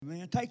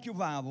take your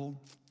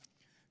Bible,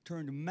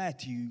 turn to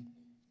Matthew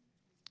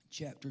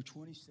chapter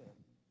 27.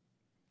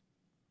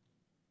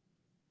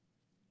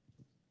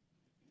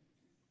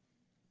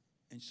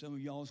 And some of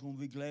y'all is going to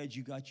be glad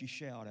you got your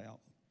shout out.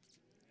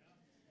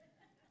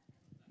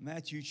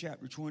 Matthew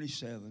chapter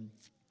 27.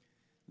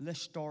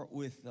 Let's start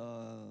with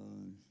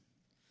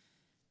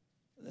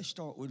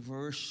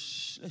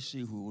verse. Let's see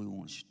who we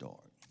want to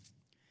start.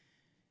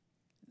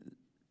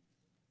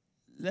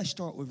 Let's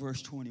start with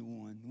verse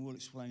 21. We'll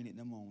explain it in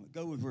a moment.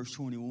 Go with verse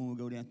 21. We'll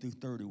go down through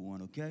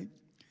 31, okay?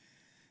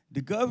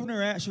 The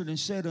governor answered and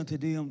said unto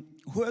them,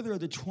 Whether of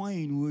the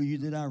twain will you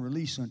that I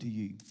release unto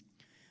you?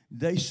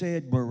 They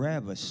said,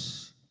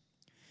 Barabbas.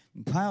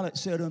 And Pilate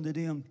said unto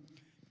them,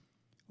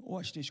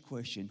 watch this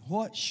question.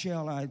 What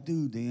shall I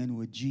do then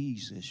with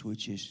Jesus,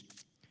 which is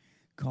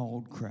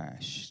called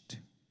Christ?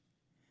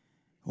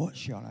 What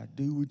shall I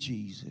do with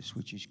Jesus,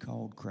 which is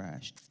called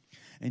Christ?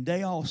 And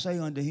they all say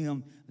unto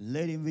him,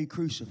 Let him be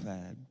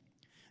crucified.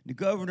 The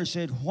governor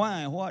said,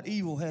 Why? What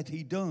evil hath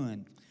he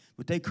done?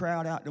 But they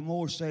cried out the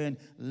more, saying,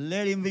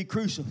 Let him be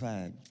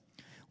crucified.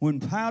 When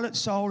Pilate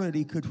saw that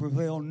he could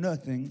prevail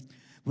nothing,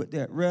 but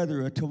that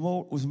rather a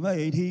tumult was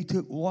made, he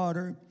took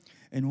water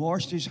and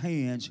washed his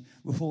hands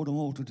before the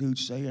multitude,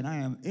 saying, I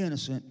am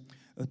innocent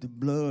of the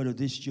blood of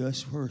this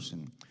just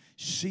person.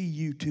 See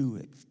you to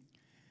it.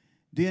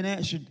 Then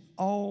answered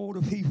all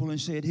the people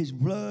and said, His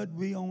blood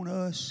be on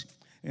us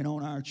and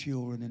on our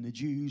children. And the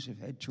Jews have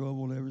had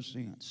trouble ever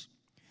since.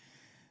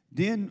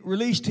 Then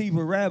released he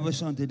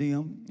Barabbas unto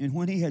them, and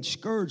when he had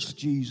scourged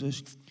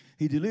Jesus,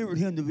 he delivered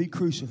him to be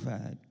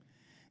crucified.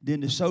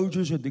 Then the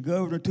soldiers of the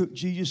governor took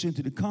Jesus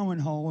into the common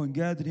hall and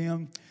gathered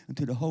him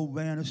into the whole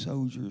band of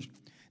soldiers.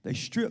 They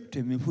stripped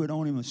him and put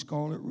on him a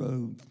scarlet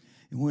robe.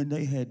 And when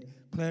they had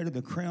platted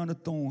the crown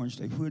of thorns,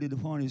 they put it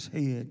upon his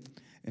head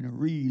and a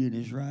reed in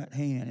his right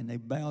hand. And they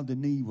bowed the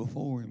knee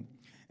before him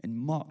and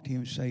mocked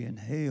him, saying,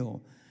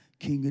 Hail,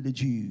 King of the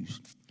Jews.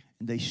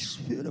 And they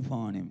spit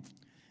upon him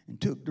and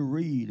took the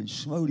reed and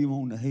smote him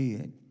on the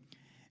head.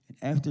 And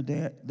after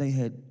that they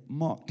had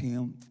mocked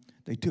him,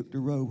 they took the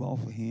robe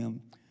off of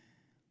him,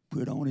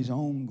 put on his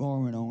own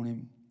garment on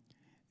him,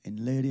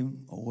 and led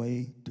him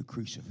away to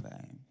crucify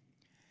him.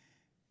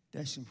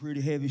 That's some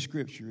pretty heavy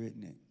scripture,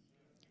 isn't it?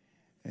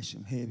 That's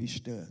some heavy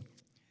stuff.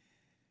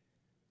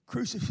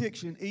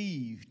 Crucifixion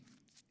Eve,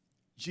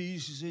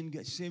 Jesus is in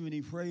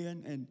Gethsemane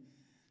praying, and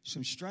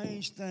some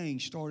strange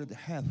things started to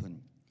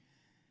happen.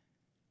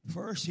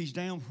 First, he's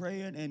down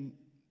praying, and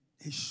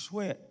his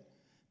sweat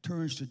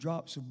turns to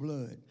drops of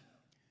blood.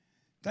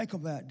 Think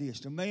about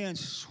this. The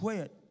man's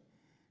sweat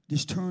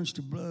just turns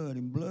to blood,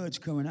 and blood's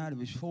coming out of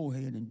his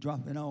forehead and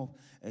dropping off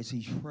as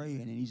he's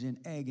praying, and he's in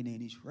agony,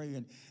 and he's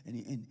praying,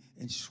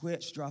 and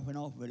sweat's dropping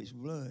off, but it's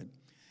blood.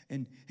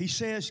 And he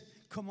says,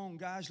 come on,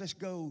 guys, let's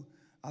go.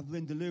 I've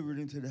been delivered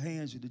into the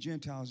hands of the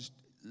Gentiles.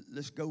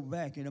 Let's go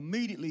back. And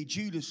immediately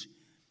Judas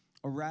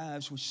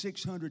arrives with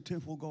 600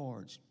 temple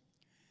guards.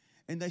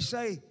 And they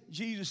say,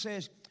 Jesus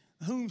says,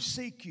 whom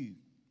seek you?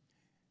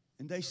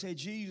 And they said,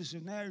 Jesus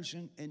of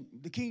Nazareth. And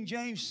the King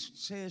James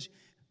says,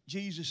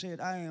 Jesus said,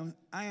 I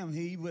am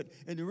he. But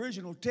in the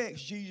original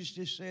text, Jesus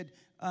just said,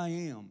 I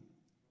am.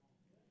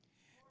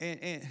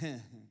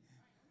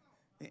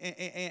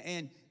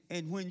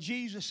 And when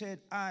Jesus said,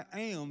 I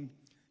am,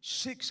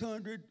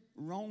 600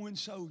 Roman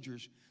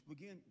soldiers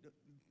began,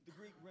 the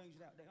Greek brings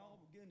it out, they all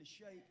began to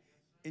shake,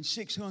 and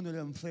 600 of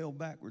them fell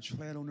backwards,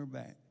 flat on their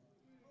back.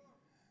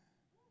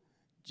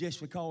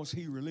 Just because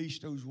he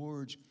released those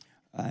words,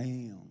 I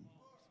am.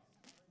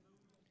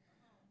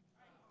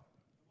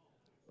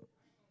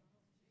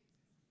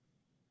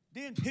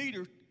 Then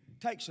Peter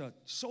takes a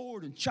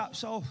sword and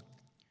chops off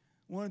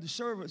one of the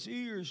servants'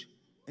 ears,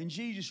 and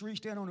Jesus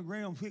reached down on the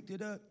ground, picked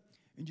it up,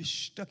 and just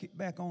stuck it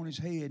back on his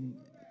head, and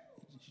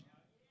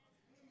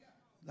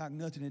like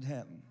nothing had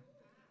happened.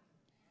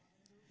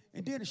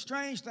 And then a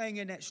strange thing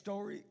in that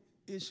story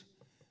is,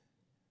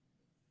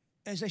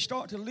 as they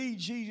start to lead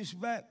Jesus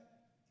back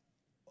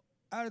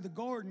out of the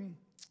garden,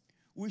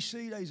 we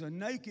see there's a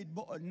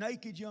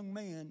naked young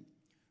man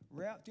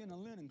wrapped in a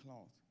linen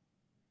cloth.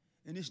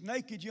 And this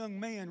naked young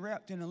man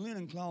wrapped in a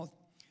linen cloth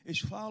is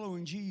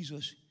following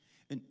Jesus.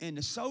 And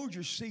the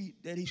soldiers see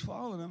that he's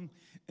following them,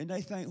 and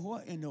they think,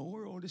 what in the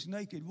world this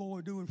naked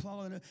boy doing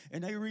following him?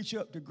 And they reach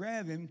up to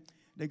grab him.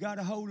 They got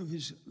a hold of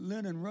his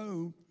linen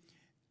robe,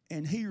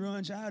 and he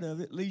runs out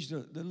of it, leaves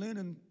the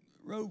linen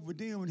robe with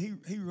them, and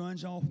he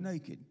runs off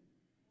naked.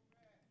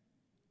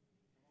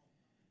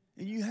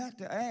 And you have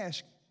to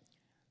ask,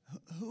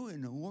 who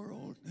in the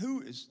world,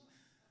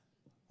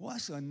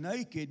 what's a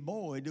naked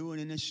boy doing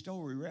in this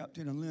story wrapped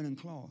in a linen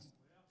cloth?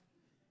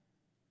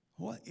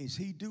 What is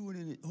he doing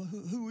in it?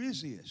 Who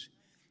is this?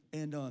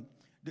 And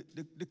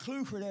the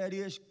clue for that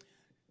is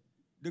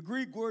the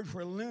Greek word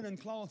for linen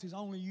cloth is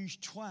only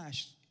used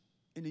twice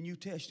in the New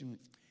Testament.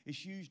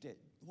 It's used at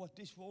what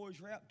this boy is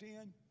wrapped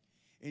in,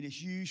 and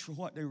it's used for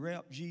what they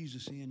wrapped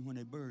Jesus in when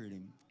they buried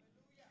him.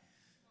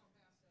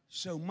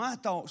 So my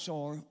thoughts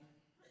are,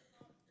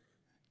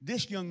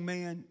 this young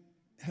man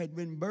had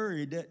been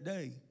buried that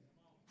day,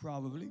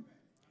 probably.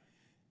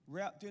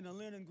 wrapped in a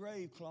linen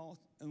grave cloth,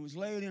 and was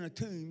laid in a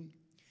tomb.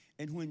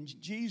 And when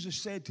Jesus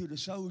said to the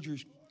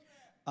soldiers,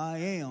 I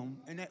am,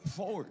 and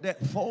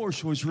that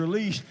force was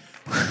released,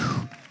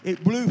 whew,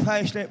 it blew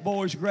past that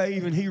boy's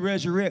grave, and he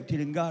resurrected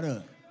and got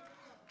up.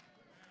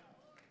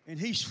 And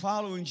he's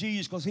following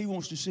Jesus because he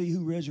wants to see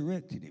who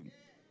resurrected him.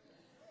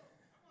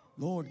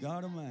 Lord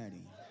God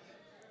Almighty.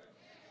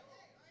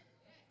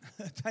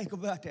 Think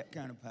about that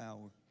kind of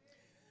power.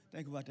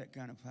 Think about that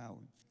kind of power.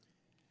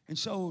 And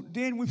so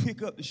then we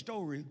pick up the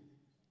story.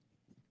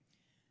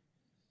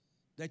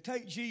 They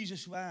take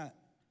Jesus by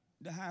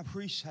the high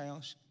priest's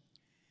house,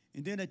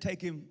 and then they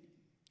take him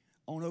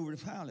on over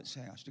to Pilate's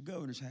house, the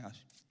governor's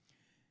house.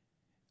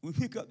 We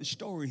pick up the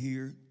story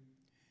here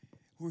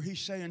where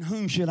he's saying,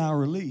 whom should I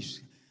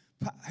release?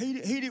 He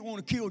didn't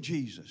want to kill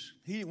Jesus.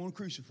 He didn't want to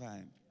crucify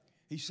him.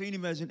 He seen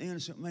him as an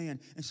innocent man.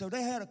 And so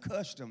they had a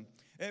custom.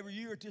 Every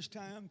year at this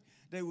time,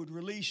 they would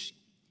release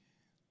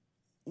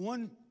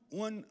one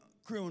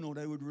criminal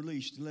they would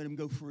release to let him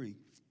go free.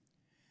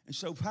 And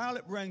so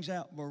Pilate brings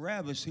out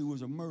Barabbas, who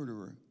was a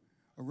murderer,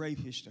 a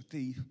rapist, a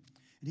thief.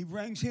 And he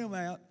brings him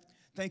out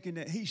thinking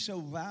that he's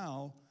so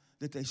vile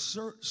that they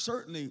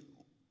certainly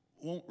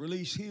won't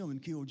release him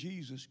and kill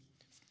Jesus.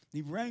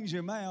 He brings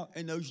him out,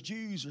 and those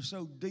Jews are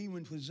so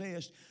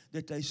demon-possessed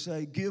that they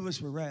say, give us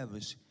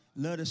Barabbas.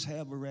 Let us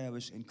have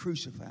Barabbas and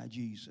crucify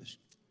Jesus.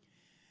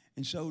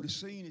 And so the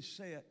scene is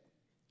set,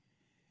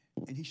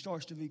 and he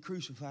starts to be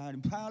crucified.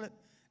 And Pilate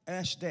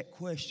asked that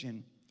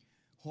question,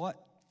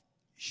 what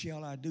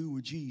shall I do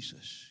with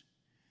Jesus?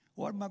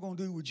 What am I going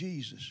to do with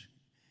Jesus?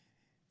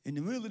 In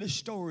the middle of this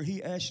story,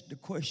 he asked the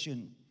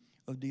question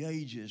of the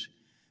ages,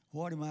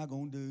 what am I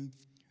going to do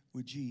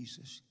with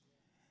Jesus?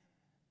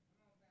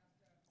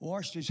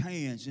 Washed his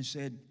hands and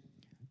said,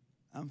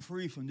 I'm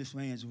free from this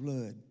man's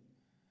blood.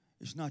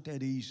 It's not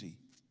that easy.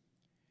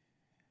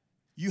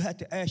 You have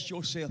to ask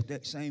yourself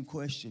that same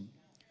question.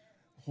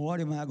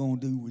 What am I going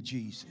to do with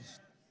Jesus?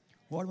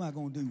 What am I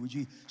going to do with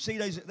Jesus? See,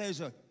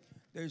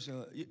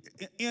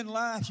 in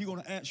life, you're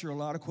going to answer a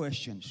lot of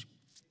questions.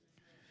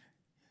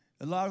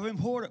 A lot of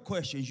important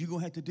questions you're going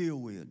to have to deal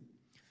with.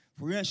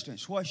 For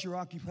instance, what's your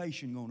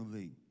occupation going to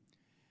be?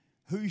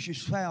 Who's your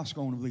spouse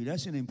going to be?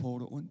 That's an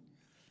important one.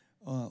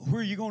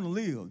 Where are you going to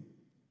live?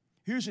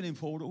 Here's an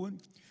important one.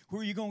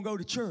 Where are you going to go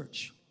to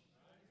church?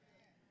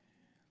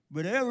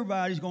 But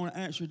everybody's going to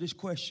answer this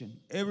question.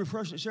 Every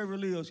person that's ever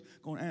lived is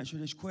going to answer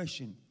this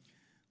question.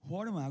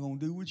 What am I going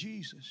to do with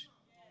Jesus?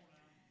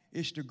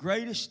 It's the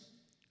greatest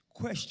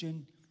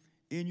question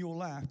in your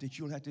life that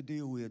you'll have to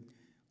deal with.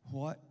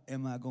 What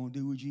am I going to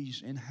do with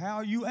Jesus? And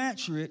how you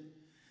answer it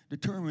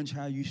determines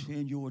how you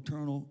spend your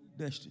eternal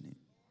destiny.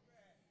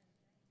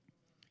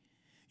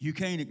 You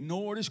can't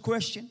ignore this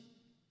question.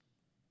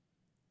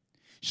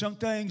 Some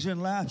things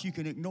in life you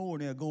can ignore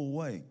and they'll go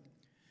away.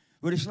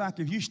 But it's like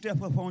if you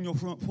step up on your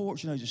front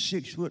porch and there's a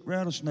 6-foot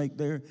rattlesnake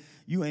there,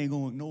 you ain't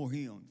going to ignore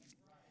him.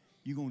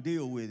 You're going to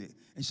deal with it.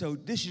 And so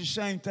this is the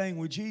same thing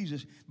with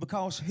Jesus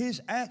because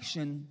his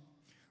action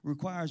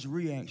requires a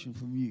reaction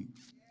from you.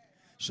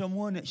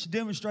 Someone that's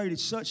demonstrated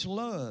such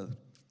love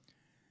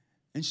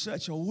and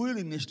such a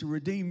willingness to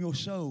redeem your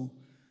soul,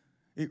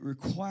 it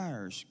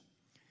requires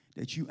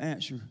that you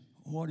answer,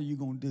 what are you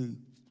going to do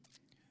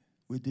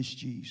with this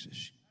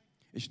Jesus?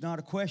 It's not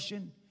a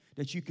question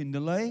that you can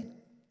delay,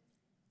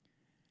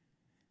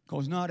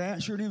 because not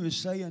answering him is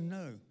saying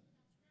no.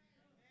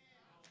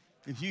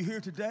 If you're here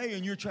today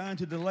and you're trying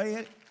to delay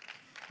it,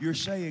 you're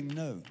saying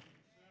no.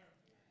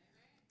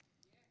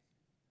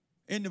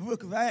 In the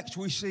book of Acts,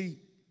 we see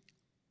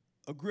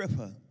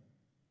Agrippa.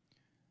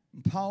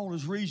 And Paul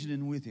is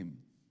reasoning with him.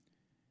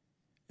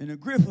 And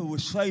Agrippa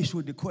was faced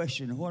with the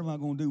question, what am I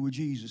going to do with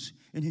Jesus?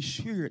 In his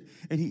spirit.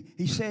 And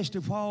he says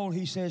to Paul,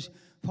 he says,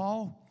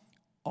 Paul,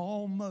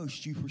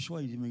 almost you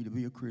persuaded me to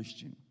be a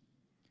Christian.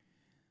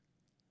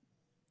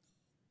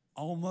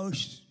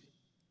 Almost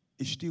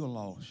is still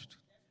lost.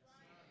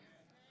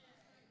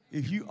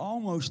 If you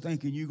almost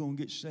thinking you're going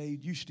to get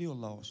saved, you still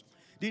lost.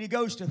 Then he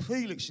goes to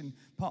Felix, and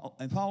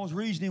Paul's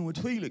reasoning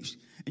with Felix.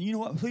 And you know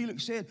what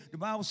Felix said? The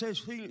Bible says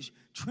Felix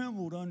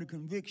trembled under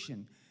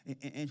conviction.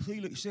 And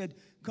Felix said,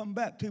 come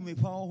back to me,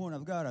 Paul, when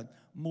I've got a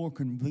more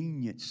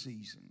convenient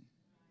season.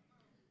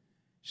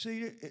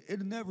 See,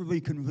 it'll never be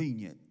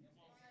convenient.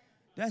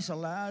 That's a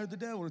lie of the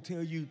devil to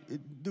tell you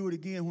do it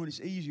again when it's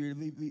easier. It'll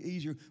be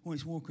easier when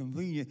it's more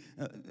convenient.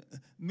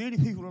 Many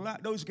people are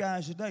like those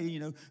guys today.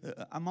 You know,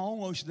 I'm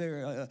almost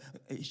there.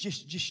 It's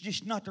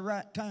just not the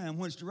right time.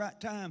 When it's the right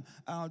time,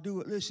 I'll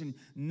do it. Listen,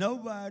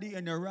 nobody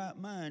in their right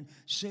mind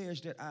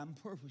says that I'm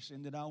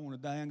purposing that I want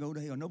to die and go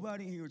to hell.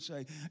 Nobody here would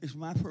say it's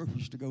my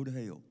purpose to go to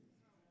hell.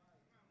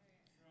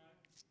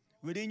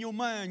 But in your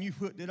mind, you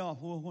put it off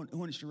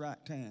when it's the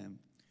right time.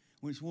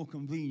 When it's more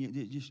convenient,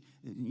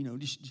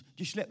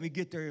 just let me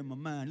get there in my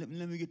mind.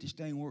 Let me get this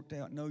thing worked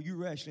out. No, you're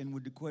wrestling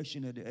with the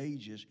question of the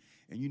ages,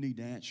 and you need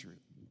to answer it.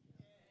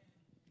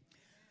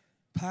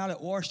 Pilate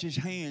washed his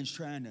hands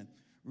trying to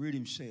rid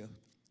himself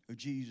of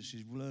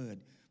Jesus' blood,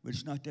 but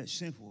it's not that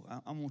simple.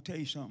 I'm going to tell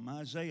you something.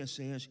 Isaiah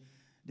says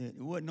that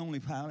it wasn't only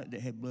Pilate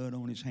that had blood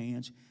on his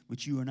hands,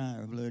 but you and I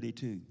are bloody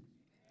too.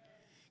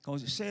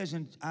 Because it says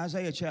in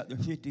Isaiah chapter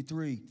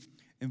 53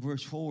 and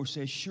verse 4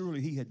 says, surely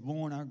he had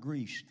borne our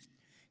griefs,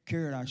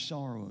 carried our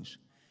sorrows.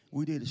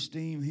 We did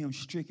esteem him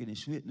stricken and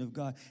smitten of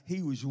God.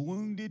 He was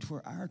wounded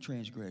for our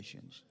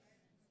transgressions.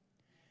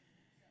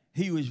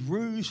 He was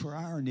bruised for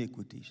our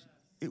iniquities.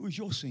 It was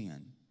your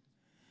sin.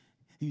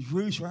 He was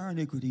bruised for our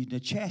iniquities. The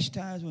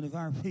chastisement of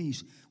our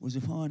peace was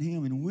upon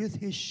him, and with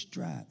his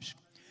stripes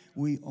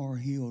we are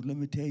healed. Let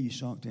me tell you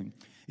something.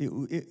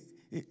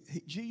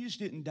 Jesus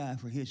didn't die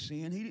for his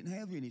sin. He didn't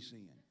have any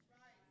sin.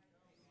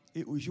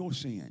 It was your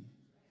sin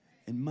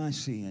and my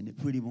sin that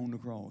put him on the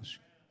cross.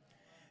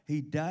 He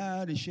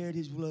died and shed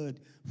his blood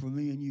for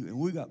me and you. And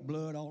we got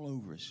blood all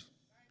over us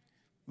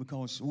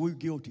because we're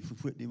guilty for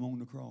putting him on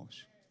the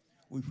cross.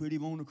 We put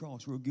him on the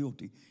cross. We're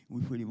guilty.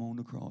 We put him on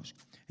the cross.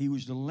 He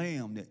was the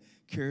lamb that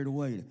carried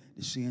away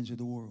the sins of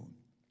the world.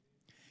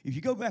 If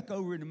you go back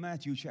over into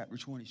Matthew chapter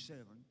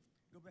 27,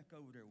 go back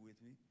over there with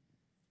me.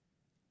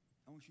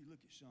 I want you to look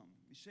at something.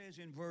 It says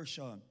in verse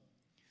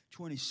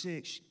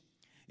 26,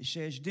 it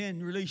says,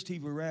 then released he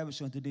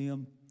Barabbas unto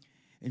them,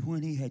 and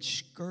when he had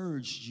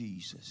scourged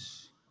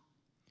Jesus,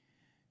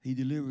 he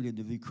delivered him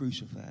to be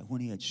crucified. When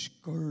he had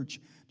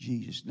scourged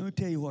Jesus. Let me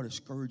tell you what a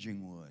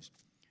scourging was.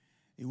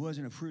 It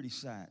wasn't a pretty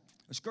sight.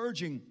 A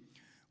scourging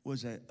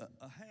was a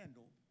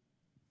handle,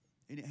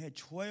 and it had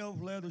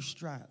 12 leather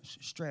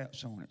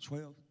straps on it.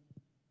 12,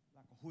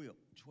 like a whip.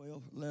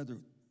 12 leather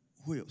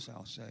whips,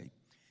 I'll say.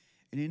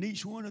 And in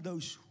each one of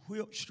those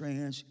whip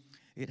strands,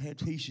 it had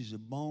pieces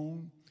of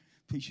bone,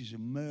 pieces of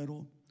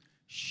metal,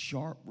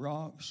 sharp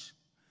rocks,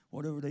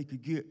 whatever they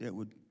could get that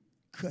would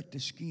cut the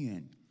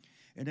skin.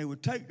 And they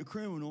would take the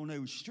criminal and they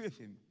would strip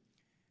him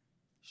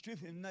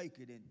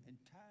naked and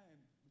tie him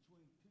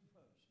between two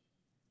posts.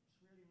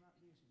 Spread him like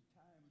this and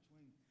tie him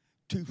between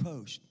two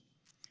posts.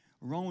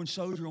 A Roman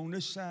soldier on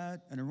this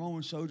side and a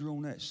Roman soldier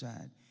on that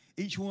side.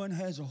 Each one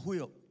has a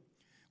whip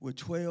with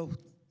 12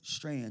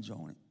 strands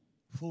on it,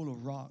 full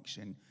of rocks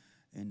and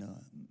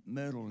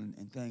metal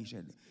and things.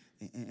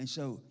 And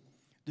so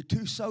the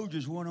two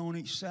soldiers, one on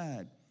each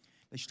side,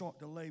 they start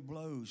to lay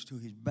blows to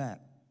his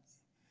back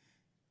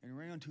and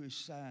around to his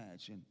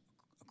sides and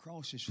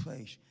across his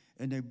face.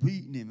 And they're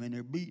beating him, and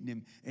they're beating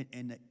him.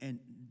 And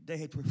they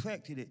had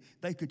perfected it.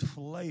 They could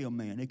fillet a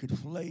man. They could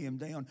fillet him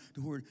down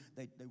to where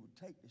they would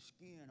take the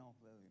skin off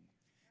of him.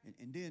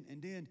 And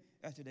then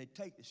after they'd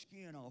take the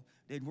skin off,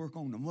 they'd work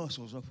on the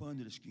muscles up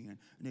under the skin.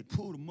 And they'd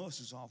pull the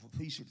muscles off a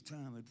piece at a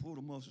time. They'd pull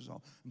the muscles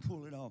off and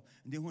pull it off.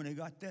 And then when they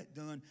got that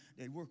done,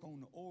 they'd work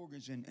on the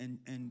organs.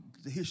 And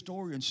the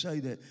historians say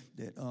that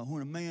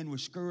when a man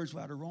was scourged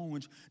by the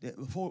Romans, that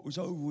before it was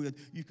over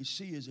with, you could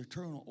see his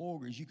internal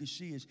organs. You could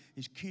see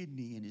his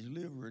kidney and his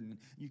liver. And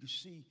you could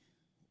see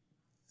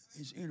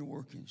his inner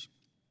workings.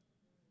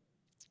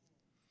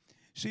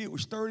 See, it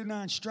was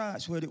 39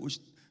 stripes, but it was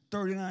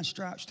 39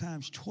 stripes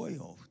times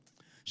 12.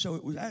 So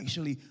it was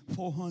actually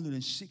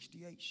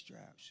 468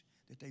 straps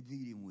that they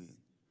beat him with.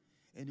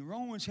 And the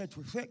Romans had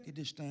perfected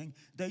this thing.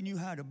 They knew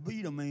how to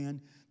beat a man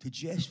to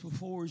just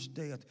before his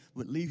death,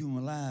 but leave him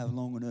alive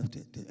long enough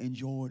to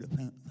enjoy the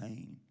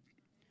pain.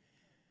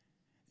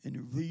 And they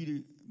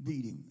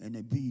beat him, and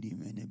they beat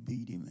him, and they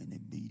beat him, and they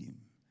beat him,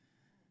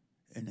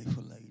 and they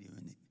filleted him.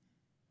 And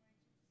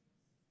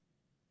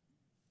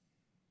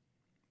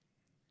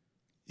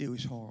it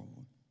was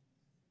horrible.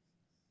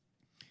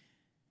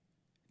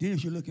 Then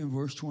if you look in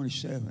verse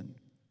 27, it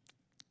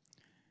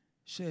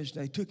says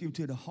they took him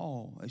to the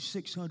hall,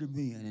 600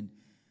 men, and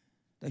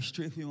they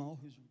strip him off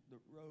the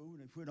robe,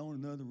 they put on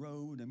another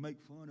robe, they make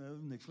fun of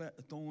him, they flat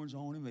the thorns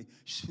on him, they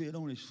spit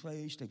on his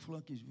face, they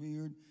pluck his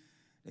beard,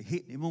 they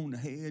hit him on the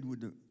head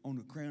on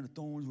the crown of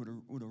thorns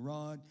with a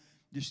rod,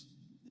 just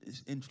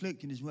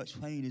inflicting as much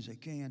pain as they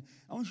can.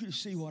 I want you to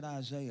see what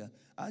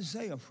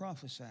Isaiah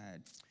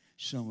prophesied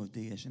some of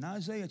this. In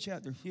Isaiah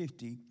chapter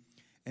 50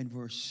 and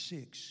verse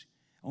 6,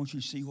 I want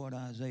you to see what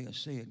Isaiah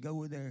said. Go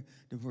with there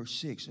to verse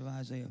 6 of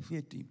Isaiah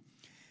 50.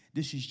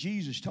 This is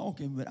Jesus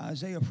talking, but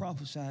Isaiah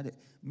prophesied it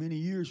many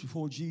years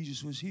before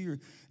Jesus was here.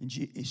 And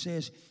it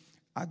says,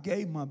 I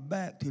gave my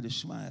back to the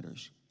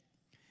smiters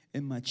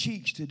and my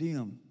cheeks to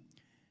them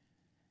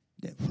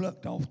that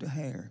plucked off the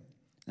hair.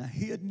 And I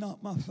hid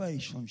not my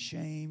face from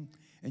shame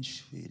and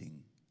spitting.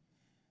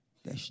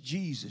 That's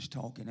Jesus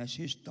talking. That's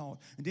his thought.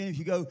 And then if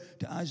you go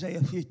to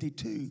Isaiah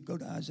 52, go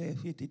to Isaiah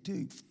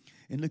 52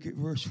 and look at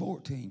verse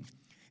 14.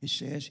 It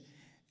says,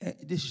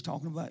 this is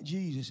talking about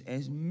Jesus.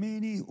 As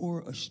many were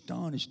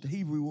astonished. The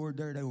Hebrew word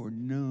there, they were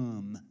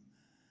numb.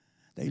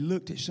 They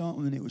looked at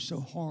something and it was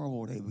so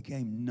horrible they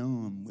became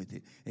numb with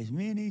it. As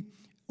many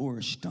were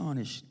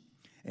astonished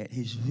at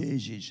his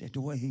visage, at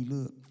the way he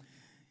looked.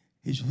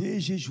 His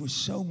visage was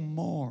so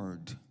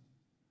marred,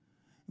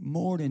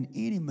 more than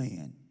any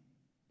man.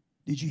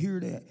 Did you hear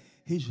that?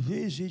 His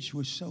visage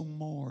was so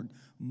marred,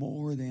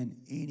 more than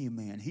any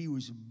man. He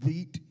was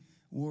beat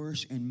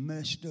worse and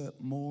messed up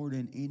more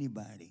than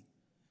anybody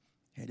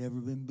had ever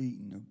been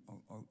beaten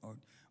or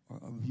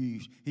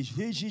abused. His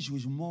visage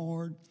was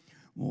marred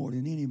more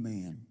than any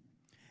man.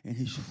 and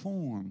his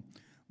form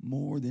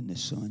more than the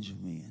sons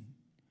of men.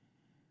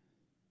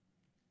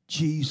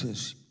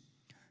 Jesus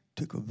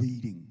took a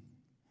beating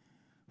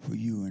for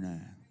you and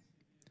I.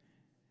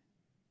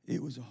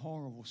 It was a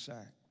horrible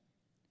sight.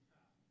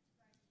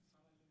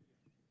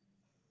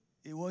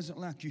 It wasn't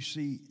like you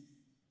see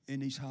in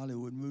these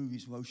Hollywood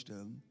movies, most of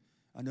them.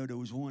 I know there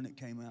was one that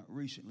came out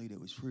recently that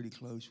was pretty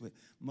close, but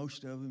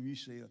most of them you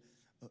see a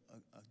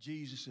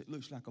Jesus that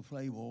looks like a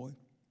playboy.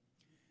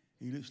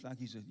 He looks like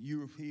he's a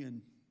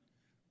European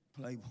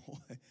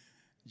playboy.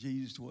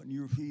 Jesus wasn't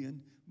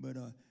European, but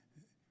and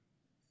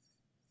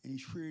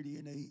he's pretty,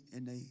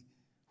 and they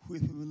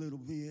whip him a little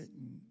bit,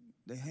 and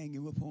they hang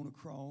him up on a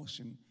cross,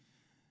 and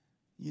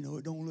you know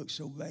it don't look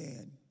so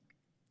bad.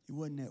 It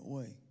wasn't that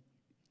way.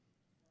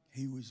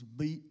 He was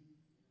beat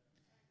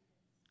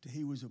till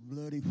he was a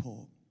bloody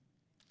pulp.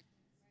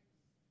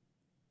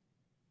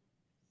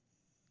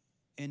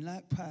 And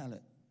like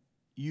Pilate,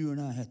 you and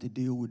I have to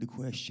deal with the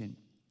question,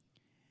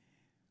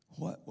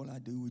 what will I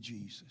do with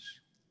Jesus?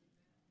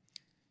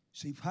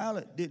 See,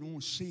 Pilate didn't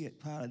want to see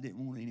it. Pilate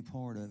didn't want any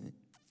part of it.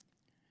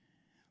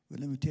 But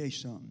let me tell you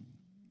something.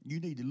 You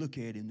need to look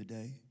at him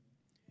today.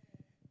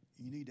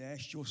 You need to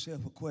ask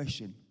yourself a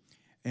question.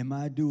 Am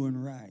I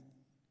doing right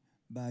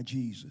by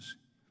Jesus?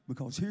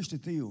 Because here's the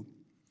deal.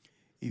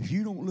 If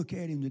you don't look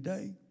at him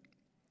today,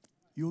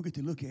 you'll get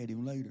to look at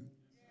him later.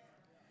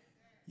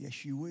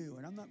 Yes, you will.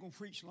 And I'm not going to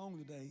preach long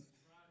today,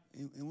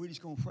 and we're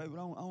just going to pray, but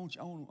I want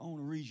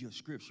to read you a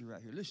scripture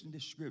right here. Listen to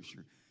this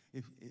scripture.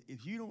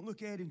 If you don't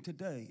look at him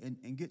today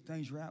and get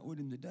things right with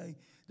him today,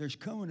 there's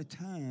coming a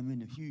time in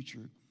the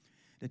future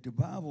that the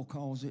Bible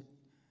calls it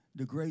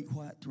the great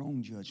white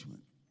throne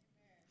judgment.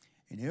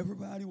 And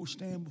everybody will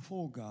stand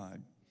before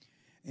God.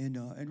 And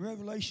in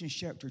Revelation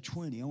chapter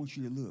 20, I want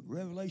you to look.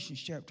 Revelation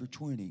chapter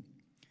 20.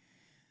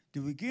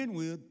 To begin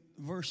with,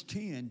 verse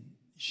 10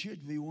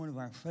 should be one of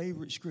our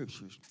favorite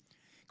scriptures,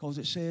 because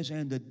it says,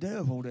 and the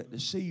devil that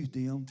deceived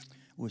them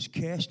was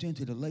cast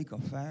into the lake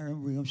of fire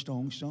and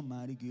brimstone.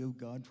 Somebody give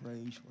God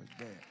praise for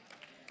that.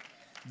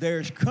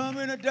 There's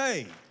coming a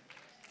day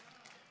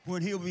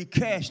when he'll be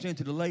cast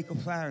into the lake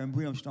of fire and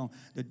brimstone.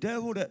 The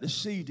devil that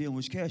deceived him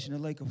was cast in the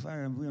lake of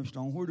fire and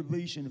brimstone, where the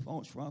beast and the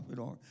false prophet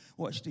are.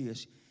 Watch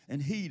this.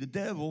 And he, the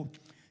devil,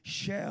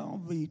 shall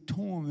be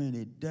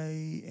tormented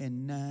day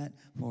and night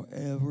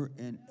forever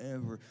and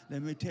ever.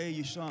 Let me tell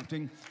you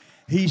something.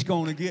 He's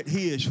going to get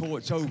his before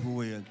it's over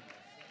with.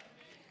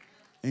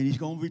 And he's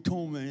going to be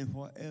tormented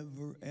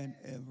forever and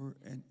ever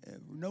and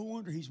ever. No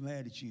wonder he's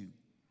mad at you,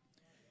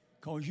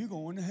 because you're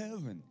going to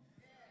heaven.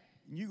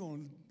 And you're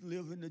going to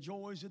live in the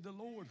joys of the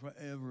Lord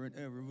forever and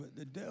ever. But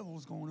the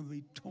devil's going to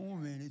be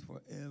tormented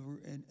forever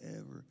and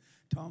ever.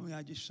 Tommy,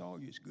 I just saw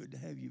you. It's good to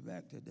have you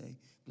back today.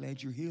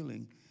 Glad you're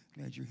healing.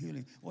 Glad you're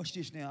healing. Watch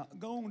this now.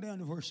 Go on down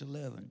to verse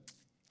 11.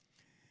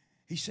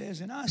 He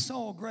says, and I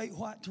saw a great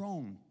white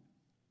throne,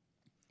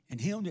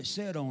 and him that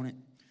sat on it,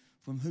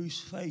 from whose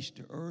face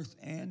the earth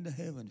and the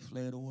heaven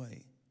fled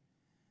away.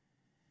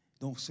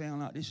 Don't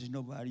sound like this is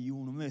nobody you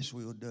want to mess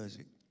with, does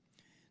it?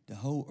 The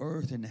whole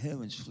earth and the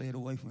heavens fled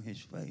away from his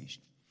face.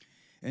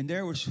 And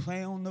there was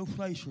found no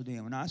place for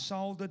them. And I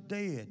saw the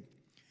dead,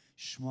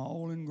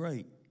 small and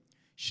great,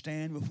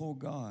 stand before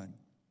God.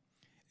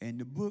 And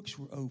the books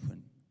were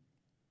open.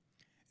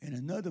 And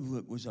another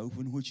book was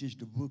opened, which is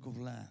the book of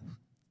life.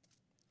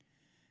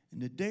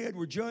 And the dead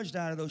were judged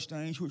out of those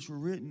things which were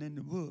written in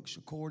the books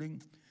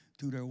according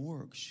to their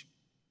works.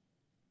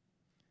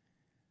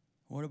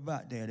 What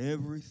about that?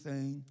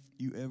 Everything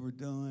you ever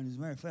done. As a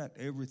matter of fact,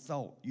 every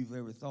thought you've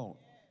ever thought,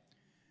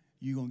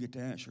 you're going to get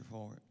the answer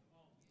for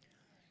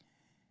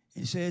it.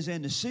 It says,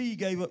 and the sea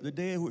gave up the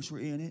dead which were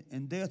in it,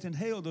 and death and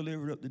hell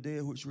delivered up the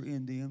dead which were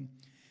in them.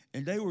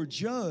 And they were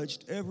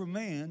judged, every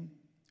man,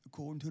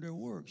 according to their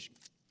works.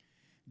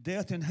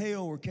 Death and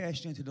hell were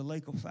cast into the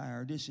lake of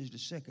fire. This is the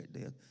second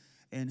death.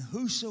 And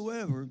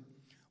whosoever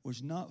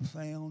was not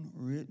found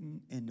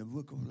written in the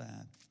book of life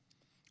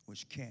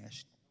was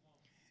cast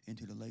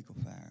into the lake of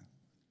fire.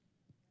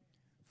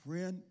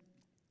 Friend,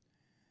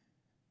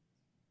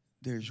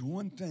 there's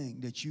one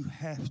thing that you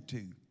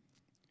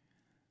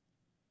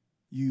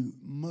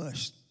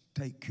must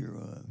take care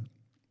of,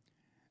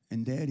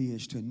 and that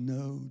is to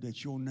know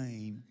that your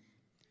name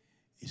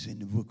is in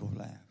the book of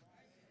life.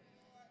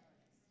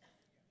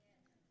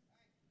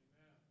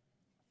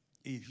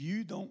 If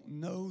you don't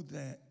know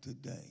that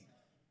today,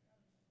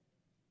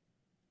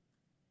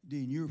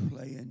 then you're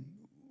playing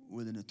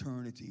with an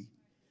eternity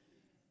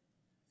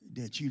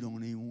that you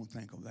don't even want to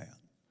think about.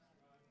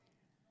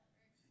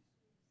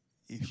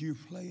 If you're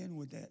playing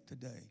with that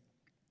today,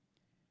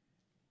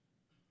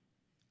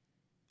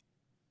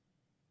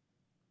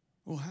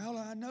 well, how do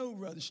I know,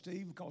 Brother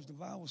Steve? Because the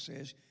Bible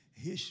says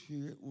his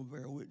spirit will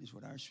bear witness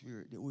with our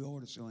spirit that we are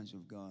the sons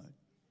of God.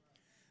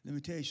 Let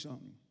me tell you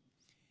something.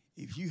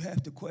 If you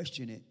have to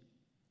question it,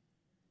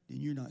 then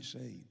you're not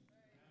saved.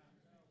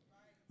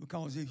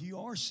 Because if you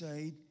are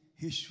saved,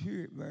 his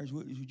spirit bears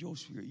witness with your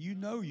spirit. You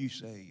know you're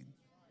saved.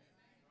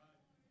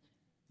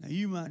 Now,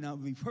 you might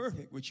not be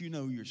perfect, but you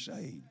know you're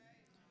saved.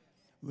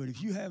 But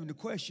if you're having to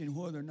question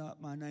whether or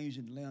not my name's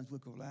in the Lamb's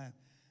Book of Life,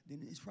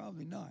 then it's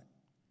probably not.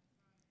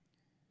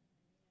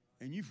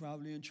 And you're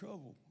probably in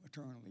trouble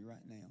eternally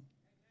right now.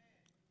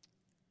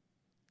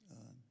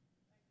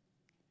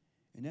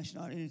 And that's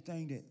not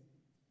anything that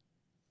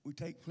we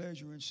take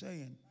pleasure in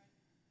saying.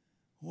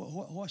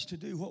 What's to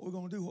do, what we're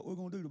going to do, what we're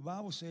going to do. The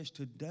Bible says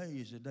today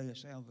is the day of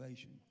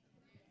salvation.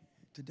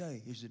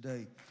 Today is the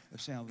day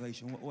of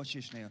salvation. Watch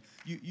this now.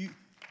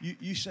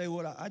 You say,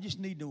 well, I just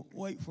need to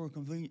wait for a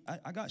convenient.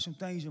 I got some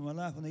things in my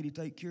life I need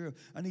to take care of.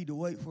 I need to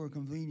wait for a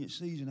convenient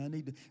season. I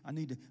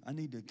need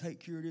to take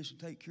care of this and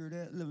take care of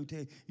that. Let me tell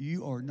you,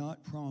 you are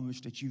not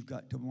promised that you've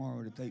got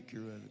tomorrow to take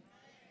care of it.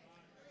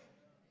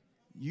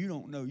 You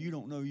don't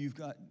know you've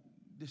got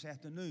this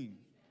afternoon.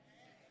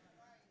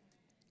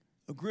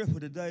 Agrippa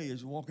today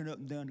is walking up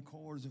and down the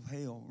corridors of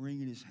hell,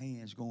 wringing his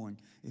hands, going,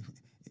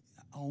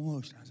 I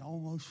was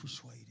almost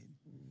persuaded.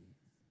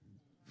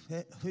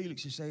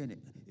 Felix is saying,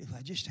 if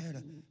I just had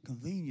a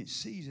convenient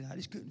season, I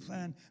just couldn't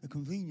find a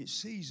convenient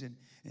season,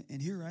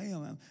 and here I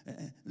am.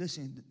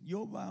 Listen,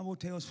 your Bible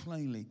tells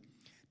plainly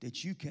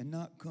that you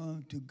cannot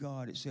come to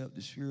God except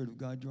the Spirit of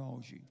God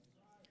draws you.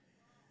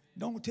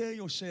 Don't tell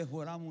yourself,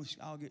 well,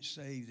 I'll get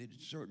saved at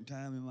a certain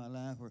time in my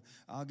life, or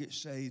I'll get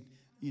saved,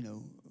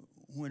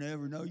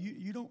 whenever. No,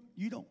 you don't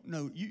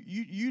know.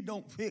 You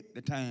don't pick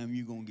the time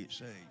you're going to get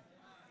saved.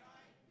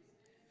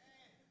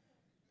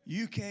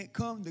 You can't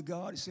come to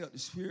God except the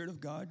Spirit of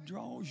God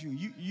draws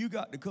you. You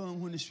got to come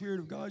when the Spirit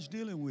of God's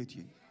dealing with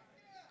you.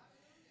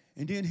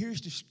 And then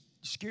here's the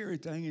scary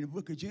thing. In the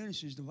book of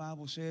Genesis, the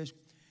Bible says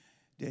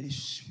that His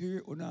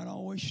Spirit will not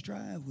always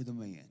strive with a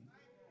man.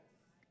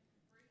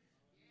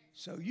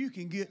 So you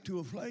can get to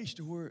a place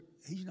to where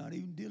He's not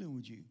even dealing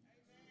with you.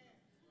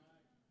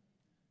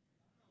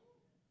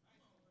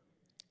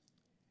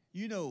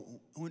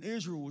 When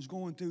Israel was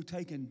going through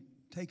taking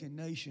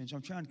nations,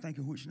 I'm trying to think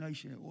of which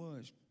nation it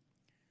was.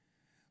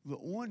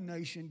 But one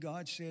nation,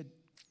 God said,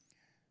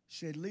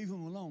 leave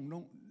them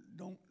alone.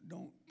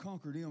 Don't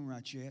conquer them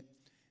right yet.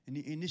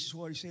 And this is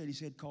what He said. He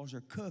said, because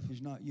their cup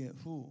is not yet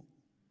full.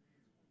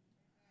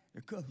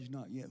 Their cup is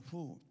not yet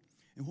full.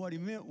 And what He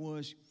meant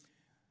was,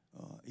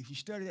 if you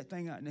study that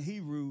thing out in the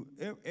Hebrew,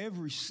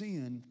 every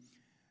sin,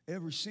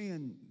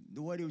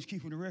 the way they was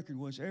keeping the record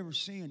was every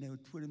sin they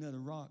would put another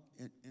rock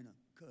in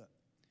a cup.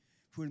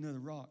 Put another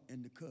rock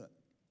in the cup.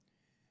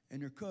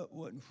 And their cup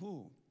wasn't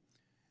full.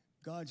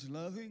 God's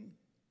loving.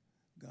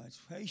 God's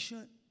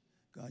patient.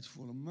 God's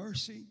full of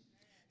mercy.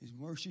 His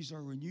mercies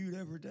are renewed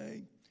every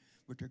day.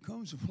 But there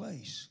comes a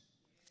place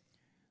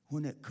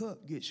when that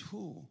cup gets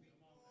full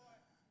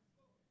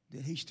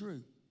that He's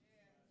through.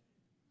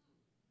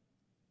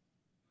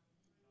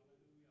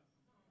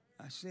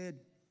 I said,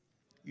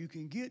 you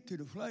can get to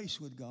the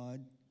place with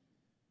God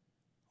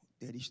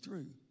that He's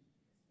through.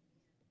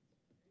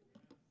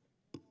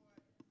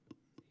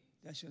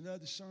 That's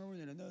another sermon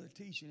and another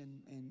teaching,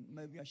 and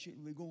maybe I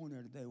shouldn't be going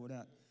there today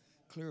without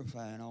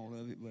clarifying all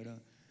of it, but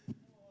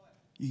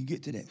you can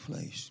get to that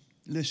place.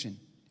 Listen,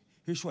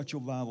 here's what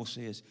your Bible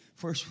says.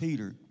 1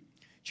 Peter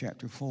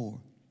chapter 4.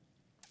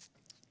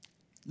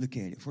 Look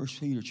at it. 1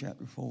 Peter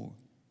chapter 4.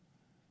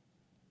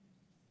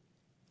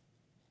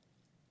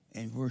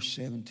 And verse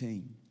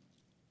 17.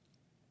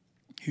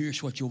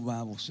 Here's what your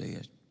Bible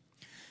says.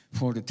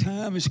 For the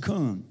time has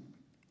come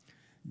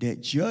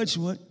that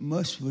judgment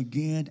must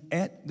begin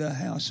at the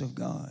house of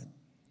God.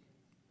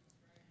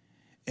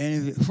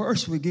 And if it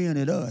first begin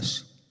at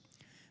us,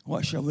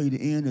 what shall be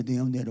the end of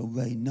them that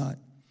obey not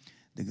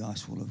the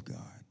gospel of God?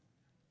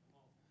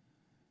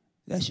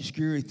 That's a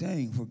scary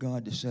thing for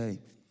God to say,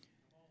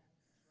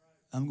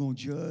 I'm going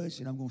to judge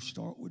and I'm going to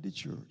start with the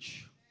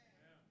church.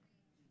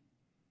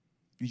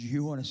 Did you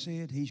hear what I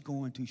said? He's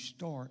going to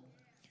start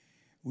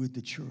with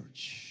the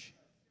church.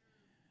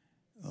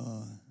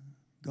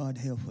 God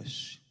help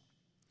us.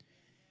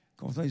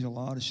 Because there's a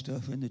lot of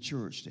stuff in the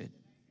church that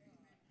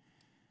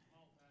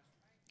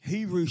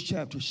Hebrews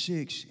chapter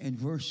 6 and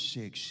verse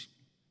 6.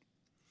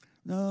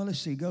 No, let's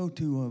see. Go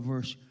to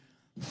verse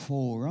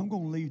 4. I'm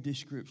going to leave this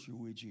scripture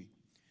with you.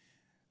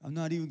 I'm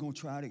not even going to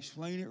try to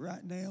explain it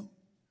right now.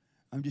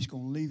 I'm just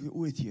going to leave it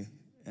with you.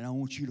 And I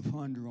want you to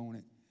ponder on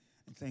it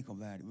and think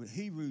about it. But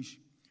Hebrews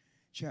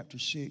chapter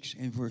 6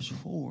 and verse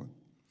 4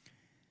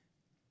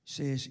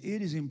 says,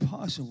 it is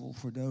impossible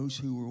for those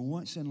who were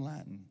once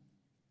enlightened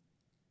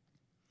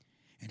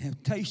and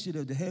have tasted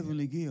of the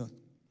heavenly gift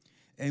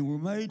and were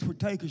made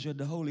partakers of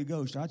the Holy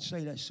Ghost. I'd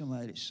say that's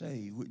somebody that's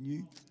saved, wouldn't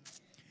you?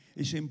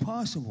 It's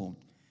impossible.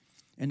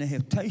 And they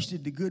have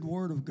tasted the good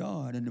word of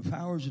God and the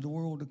powers of the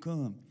world to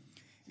come.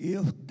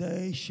 If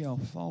they shall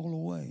fall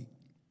away,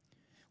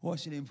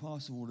 what's it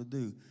impossible to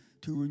do?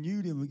 To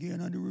renew them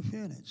again unto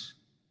repentance.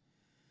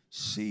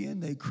 Seeing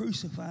they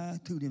crucify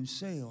to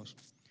themselves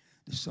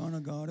the Son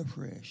of God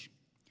afresh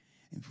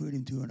and put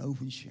Him to an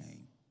open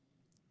shame.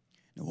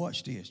 Now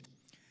watch this.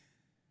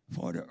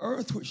 For the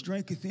earth which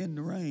drinketh in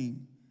the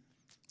rain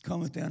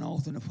cometh down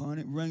often upon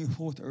it, bringeth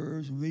forth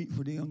herbs and meat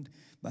for them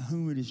by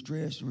whom it is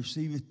dressed, and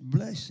receiveth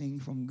blessing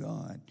from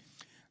God.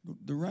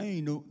 The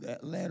rain,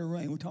 that latter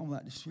rain, we're talking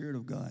about the Spirit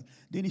of God.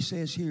 Then he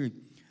says here,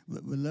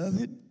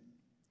 beloved,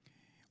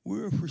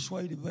 we're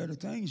persuaded of better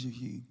things of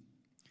you,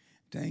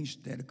 things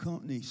that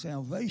accompany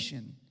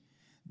salvation,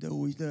 though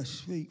we thus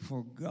speak.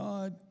 For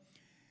God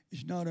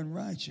is not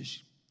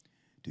unrighteous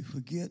to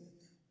forget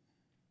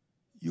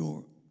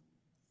your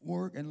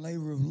work and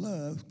labor of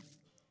love.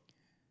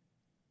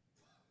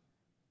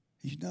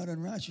 He's not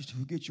unrighteous to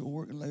forget your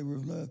work and labor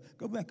of love.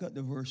 Go back up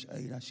to verse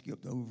 8. I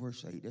skipped over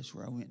verse 8. That's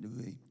where I went to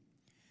be.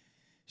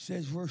 It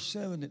says, verse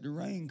 7, that the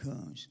rain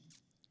comes.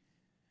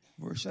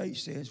 Verse 8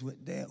 says,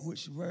 with that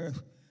which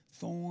beareth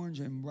thorns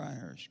and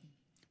briars.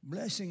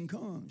 Blessing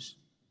comes.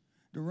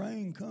 The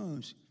rain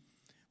comes.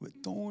 With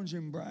thorns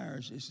and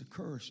briars is the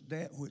curse,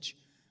 that which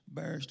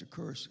bears the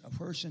curse. A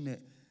person that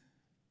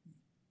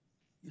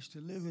is to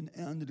live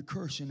under the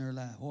curse in their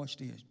life. Watch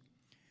this.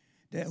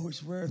 That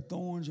which beareth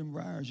thorns and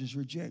briars is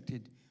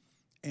rejected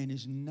and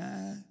is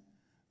nigh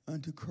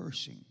unto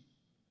cursing.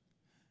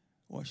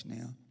 Watch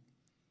now.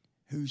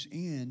 Whose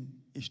end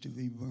is to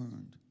be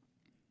burned.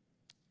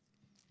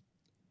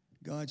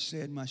 God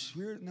said, my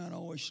spirit not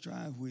always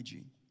strive with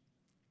you.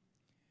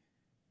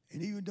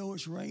 And even though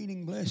it's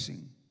raining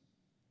blessing,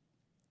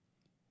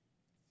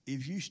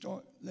 if you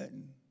start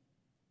letting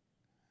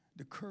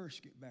the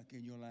curse get back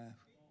in your life,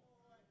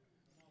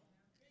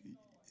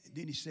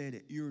 then he said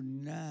that you're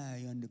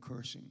nigh unto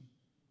cursing,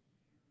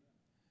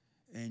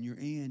 and your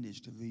end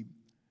is to be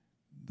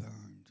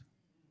burned.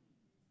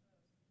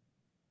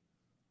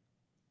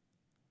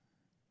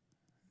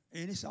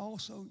 And it's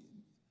also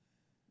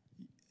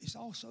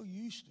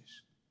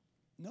useless.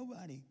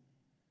 Nobody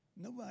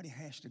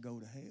has to go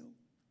to hell.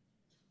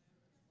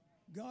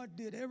 God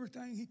did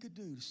everything he could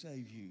do to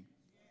save you.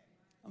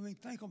 I mean,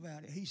 think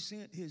about it. He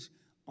sent his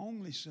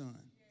only son.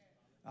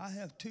 I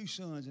have 2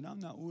 sons, and I'm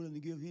not willing to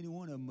give any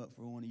one of them up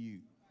for one of you.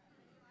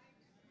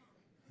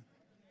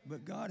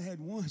 But God had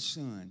one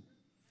son,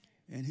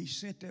 and he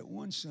sent that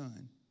one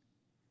son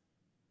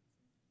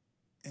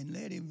and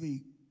let him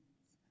be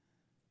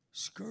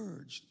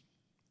scourged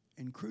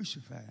and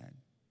crucified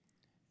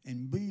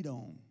and beat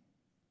on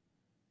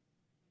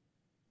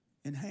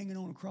and hanging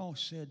on a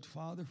cross said,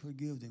 Father,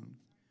 forgive them,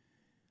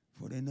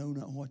 for they know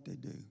not what they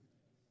do.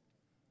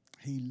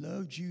 He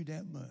loved you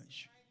that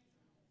much.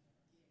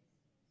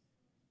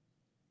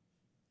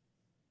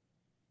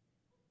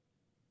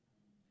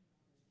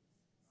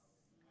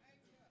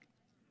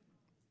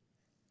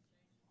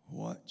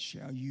 What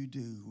shall you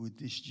do with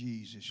this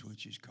Jesus,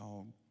 which is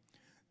called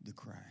the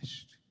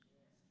Christ?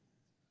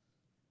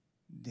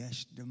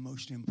 That's the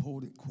most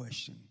important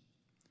question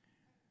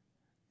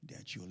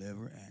that you'll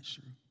ever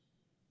answer.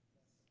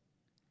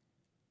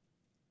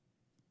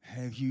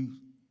 Have you,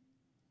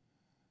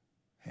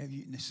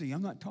 now see,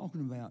 I'm not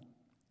talking about,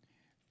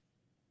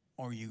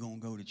 are you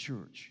going to go to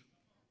church?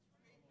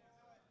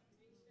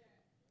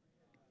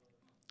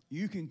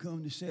 You can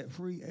come to Set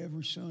Free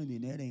every Sunday,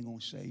 and that ain't going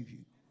to save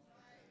you.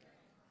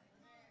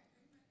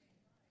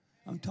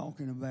 I'm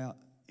talking about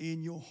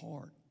in your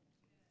heart.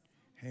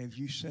 Have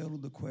you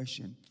settled the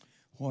question,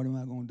 what am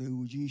I going to do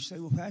with Jesus? You say,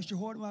 well, Pastor,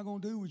 what am I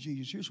going to do with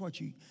Jesus? Here's what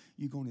you're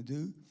going to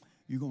do.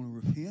 You're going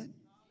to repent.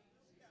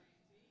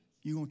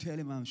 You're going to tell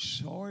him, I'm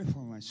sorry for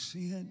my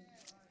sin.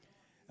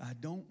 I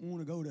don't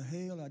want to go to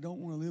hell. I don't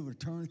want to live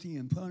eternity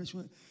in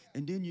punishment.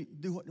 And then you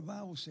do what the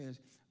Bible says.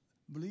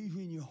 Believe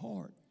in your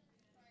heart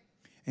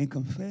and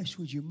confess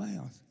with your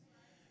mouth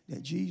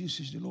that Jesus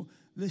is the Lord.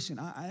 Listen,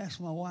 I asked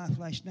my wife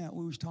last night,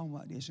 we was talking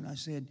about this, and I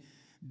said,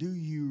 do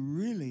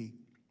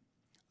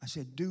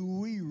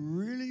we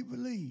really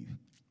believe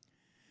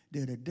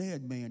that a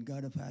dead man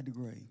got up out of the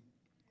grave?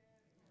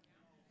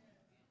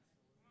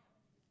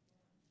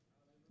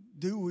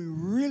 Do we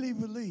really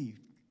believe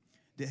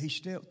that he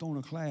stepped on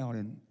a cloud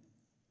and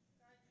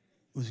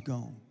was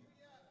gone?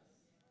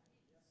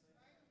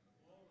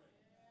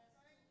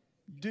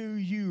 Do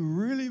you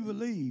really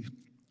believe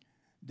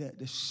that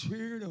the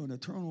Spirit of an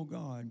eternal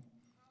God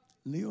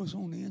lives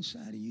on the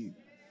inside of you?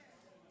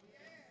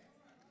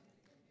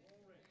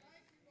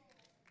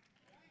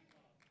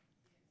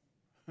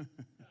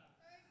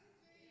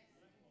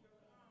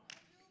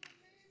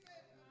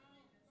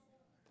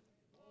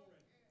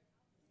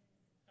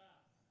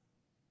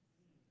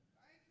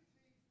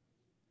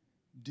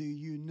 Do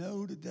you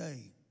know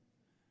today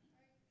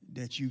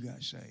that you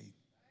got saved?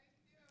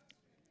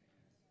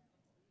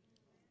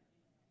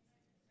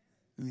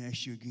 Let me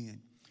ask you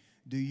again.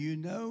 Do you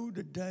know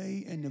the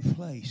day and the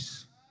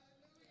place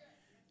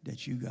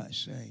that you got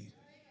saved?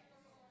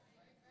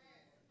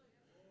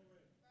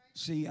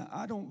 See,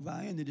 I don't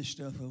buy into this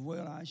stuff of,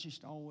 well, I was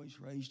just always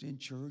raised in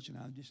church and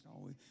I just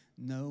always,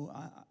 no,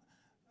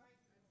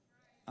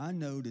 I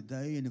know the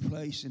day and the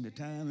place and the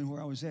time and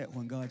where I was at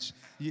when God's,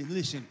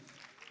 listen,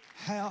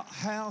 how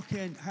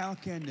can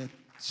the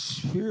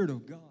Spirit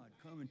of God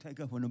come and take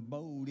up an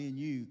abode in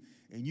you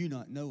and you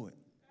not know it?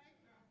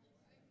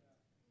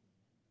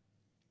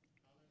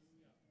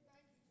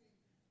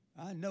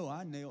 I know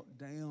I knelt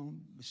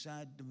down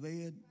beside the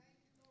bed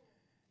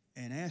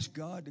and asked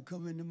God to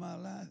come into my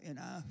life, and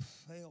I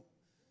felt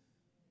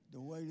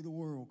the weight of the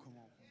world come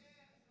on me.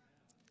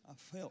 I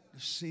felt the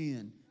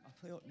sin.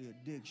 I felt the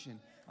addiction.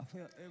 I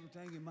felt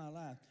everything in my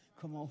life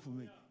come off of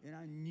me. And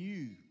I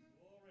knew.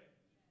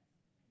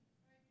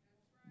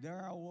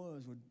 There I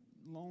was with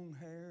long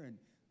hair and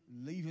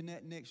leaving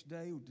that next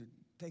day to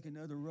take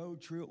another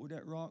road trip with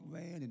that rock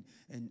band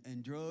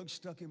and drugs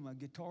stuck in my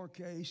guitar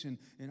case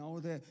and all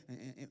of that.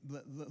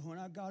 But when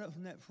I got up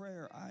from that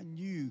prayer, I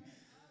knew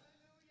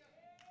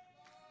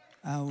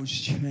I was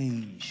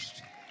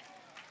changed.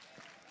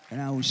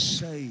 And I was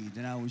saved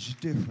and I was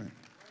different.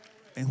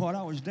 And while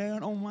I was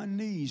down on my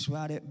knees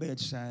by that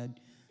bedside,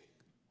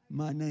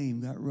 my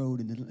name got wrote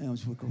in the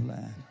Lamb's Book of Life.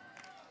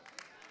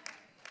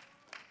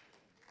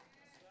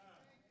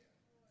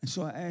 And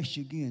so I ask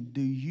you again,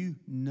 do you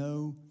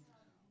know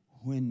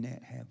when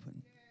that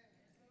happened?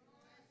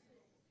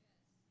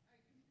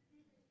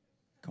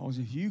 Because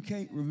if you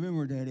can't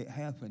remember that it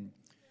happened,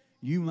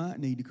 you might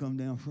need to come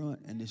down front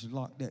and just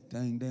lock that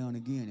thing down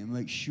again and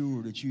make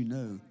sure that you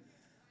know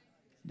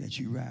that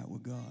you're right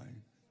with God.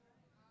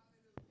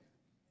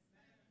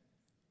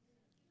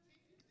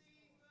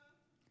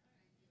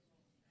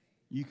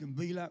 You can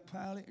be like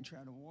Pilate and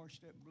try to wash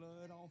that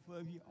blood off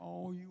of you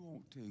all you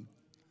want to.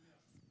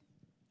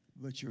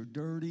 But you're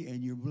dirty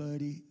and you're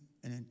bloody,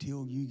 and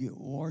until you get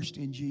washed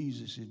in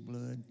Jesus'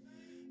 blood,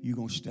 you're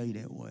going to stay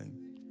that way.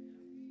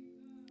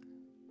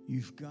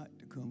 You've got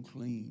to come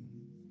clean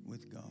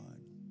with God.